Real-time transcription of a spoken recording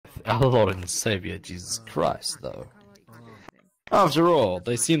our Lord and Savior Jesus Christ, though. After all,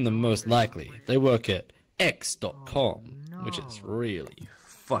 they seem the most likely. They work at X.com, which is really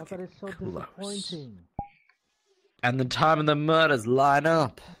fucking close. And the time of the murders line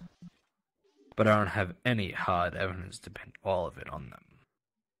up. But I don't have any hard evidence to pin all of it on them.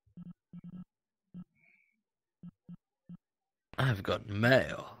 I've got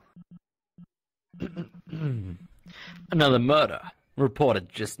mail. Another murder, reported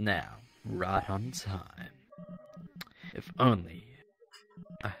just now, right on time. If only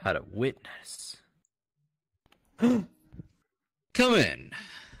I had a witness. Come in.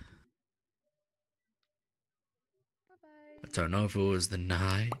 I don't know if it was the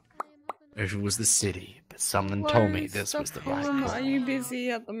night or if it was the city, but someone told me this was the right place. Are you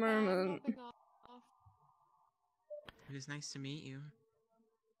busy at the moment? It was nice to meet you.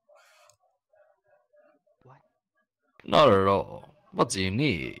 What? Not at all. What do you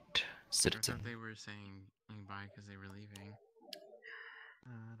need, I citizen? thought they were saying bye because they were leaving. I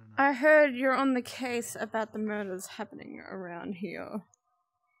don't know. I heard you're on the case about the murders happening around here.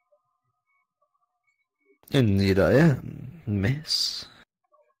 Indeed I am, miss.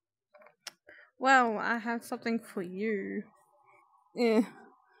 Well, I have something for you. Yeah.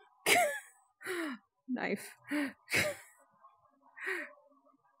 Knife.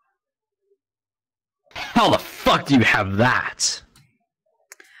 How the fuck do you have that?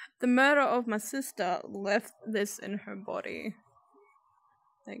 The murder of my sister left this in her body.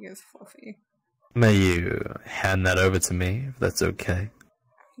 I think it's fluffy. May you hand that over to me, if that's okay?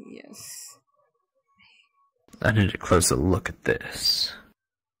 Yes. I need a closer look at this.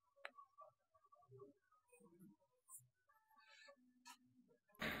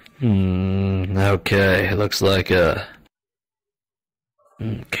 Okay, it looks like a...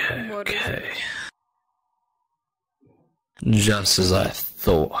 Okay. Just as I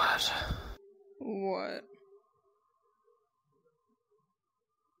thought. What?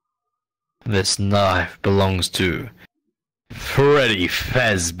 This knife belongs to Freddy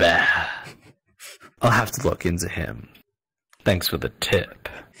Fazbear. I'll have to look into him. Thanks for the tip.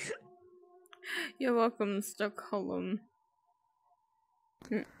 You're welcome, Stockholm.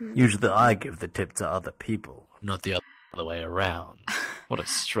 Usually I give the tip to other people, not the other way around. What a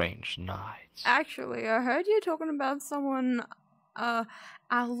strange night. Actually, I heard you talking about someone, our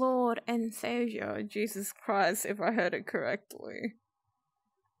Lord and Savior, Jesus Christ, if I heard it correctly.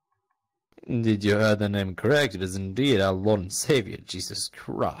 Did you hear the name correct? It is indeed our Lord and Savior, Jesus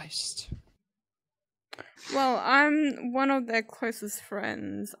Christ. Well, I'm one of their closest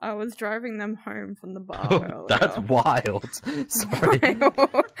friends. I was driving them home from the bar earlier. That's wild. Sorry.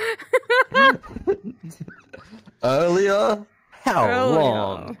 Earlier? How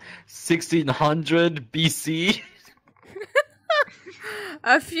long? 1600 BC?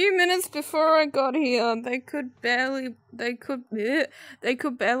 A few minutes before I got here, they could barely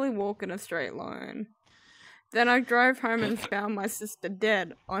walk in a straight line. Then I drove home and found my sister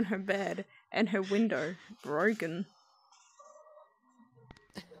dead on her bed and her window broken.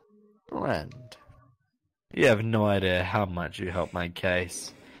 Friend, you have no idea how much you helped my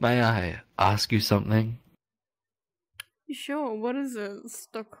case. May I ask you something? Sure, what is it,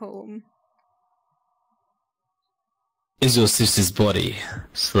 Stockholm? Is your sister's body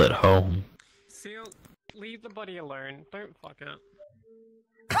slid home? Seal, leave the body alone. Don't fuck it.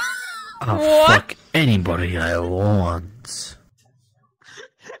 I'll What? fuck anybody I want.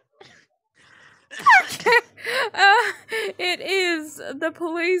 It is. The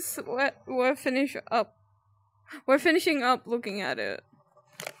police were finishing up looking at it.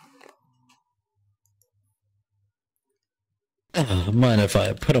 Mind if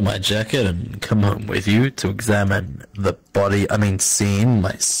I put on my jacket and come home with you to examine the scene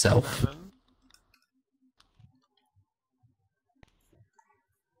myself?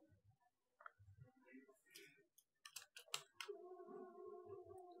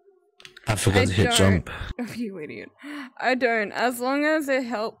 I forgot to hit jump. Oh, you idiot. I don't. As long as it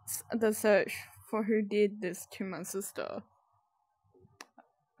helps the search for who did this to my sister.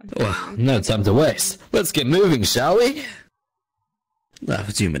 Well, no time to waste. Let's get moving, shall we?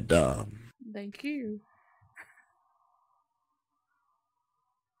 After you, madame. Thank you.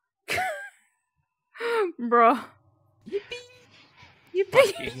 Bruh. Yippee!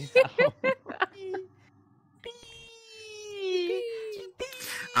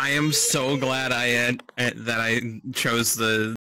 I am so glad that I chose the